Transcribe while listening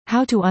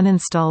How to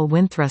uninstall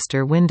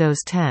winthruster Windows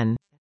 10?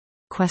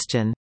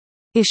 Question.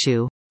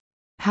 Issue.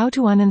 How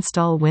to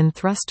uninstall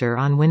winthruster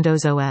on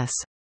Windows OS?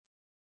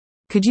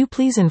 Could you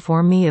please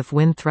inform me if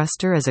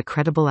winthruster is a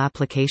credible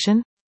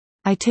application?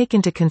 I take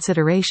into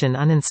consideration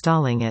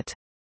uninstalling it.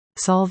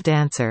 Solved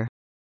answer.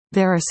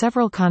 There are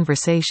several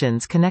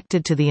conversations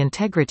connected to the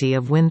integrity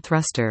of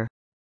winthruster.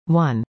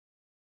 1.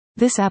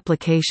 This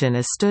application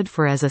is stood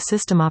for as a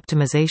system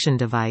optimization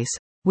device,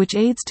 which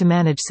aids to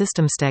manage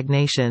system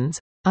stagnations,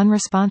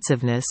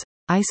 unresponsiveness,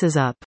 ICEs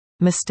up,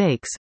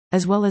 mistakes,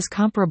 as well as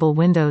comparable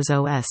Windows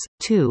OS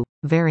 2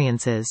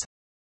 variances.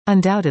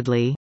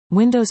 Undoubtedly,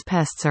 Windows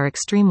pests are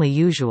extremely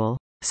usual,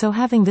 so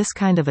having this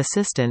kind of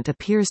assistant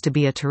appears to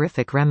be a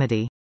terrific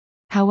remedy.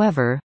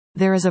 However,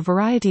 there is a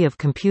variety of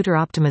computer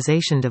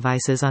optimization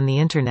devices on the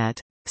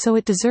Internet, so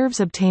it deserves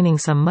obtaining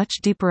some much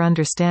deeper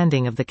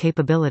understanding of the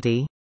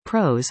capability,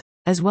 pros,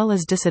 as well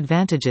as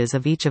disadvantages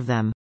of each of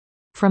them.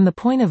 From the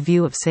point of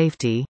view of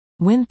safety,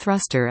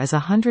 winthruster is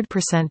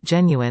 100%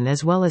 genuine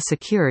as well as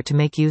secure to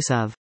make use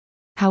of.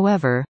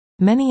 However,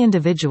 many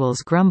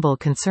individuals grumble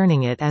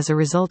concerning it as a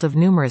result of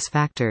numerous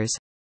factors.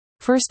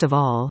 First of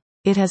all,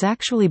 it has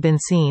actually been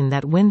seen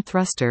that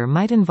winthruster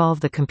might involve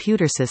the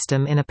computer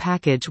system in a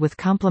package with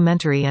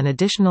complementary and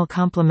additional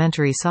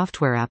complementary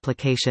software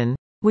application,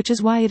 which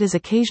is why it is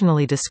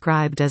occasionally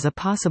described as a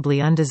possibly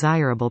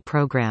undesirable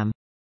program.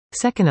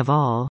 Second of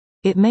all,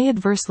 it may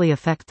adversely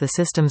affect the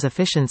system's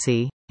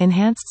efficiency.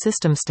 Enhanced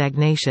system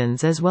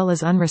stagnations as well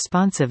as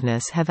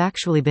unresponsiveness have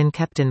actually been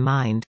kept in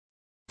mind.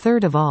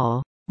 Third of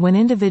all, when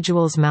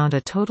individuals mount a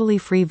totally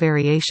free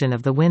variation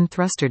of the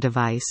winthruster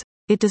device,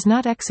 it does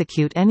not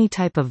execute any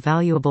type of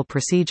valuable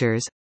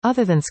procedures,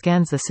 other than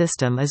scans the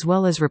system as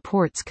well as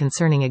reports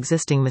concerning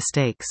existing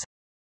mistakes.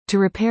 To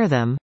repair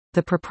them,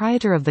 the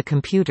proprietor of the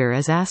computer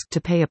is asked to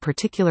pay a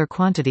particular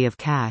quantity of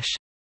cash.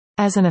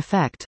 As an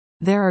effect,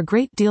 there are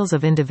great deals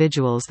of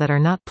individuals that are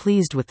not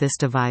pleased with this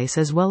device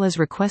as well as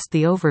request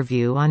the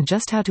overview on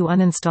just how to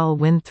uninstall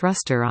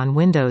winthruster on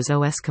Windows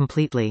OS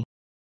completely.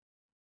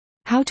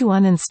 How to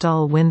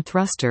uninstall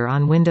winthruster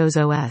on Windows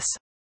OS?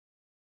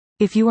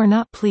 If you are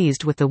not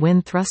pleased with the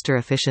winthruster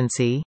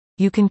efficiency,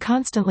 you can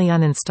constantly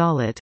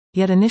uninstall it,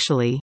 yet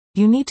initially,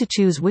 you need to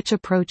choose which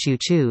approach you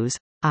choose,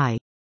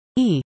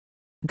 i.e.,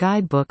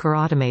 guidebook or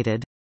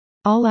automated.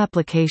 All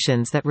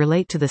applications that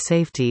relate to the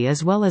safety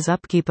as well as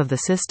upkeep of the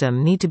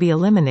system need to be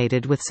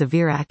eliminated with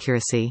severe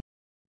accuracy.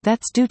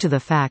 That's due to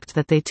the fact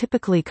that they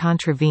typically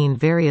contravene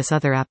various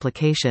other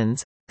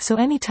applications, so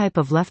any type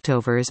of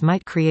leftovers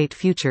might create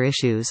future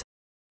issues.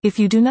 If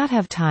you do not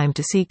have time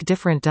to seek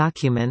different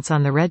documents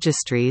on the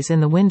registries in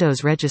the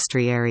Windows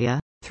registry area,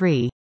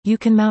 3. You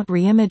can mount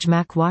Reimage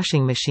Mac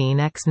Washing Machine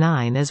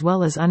X9 as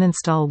well as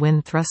uninstall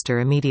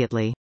winthruster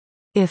immediately.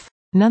 If,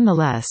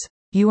 nonetheless,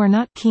 you are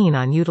not keen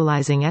on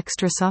utilizing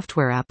extra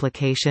software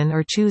application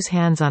or choose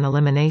hands-on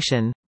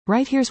elimination,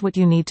 right here's what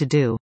you need to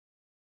do.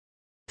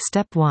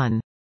 Step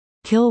 1.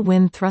 Kill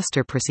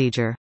winthruster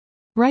procedure.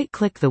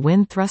 Right-click the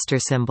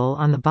winthruster symbol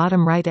on the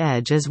bottom right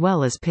edge as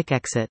well as pick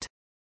Exit.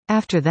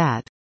 After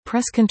that,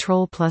 press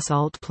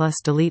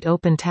Ctrl+Alt+Delete.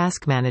 Open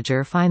Task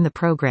Manager. Find the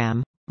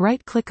program,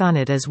 right-click on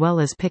it as well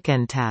as pick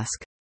End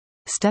Task.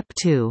 Step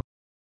 2.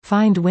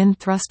 Find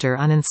winthruster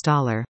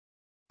uninstaller.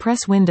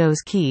 Press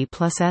Windows key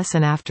 +S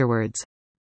and afterwards,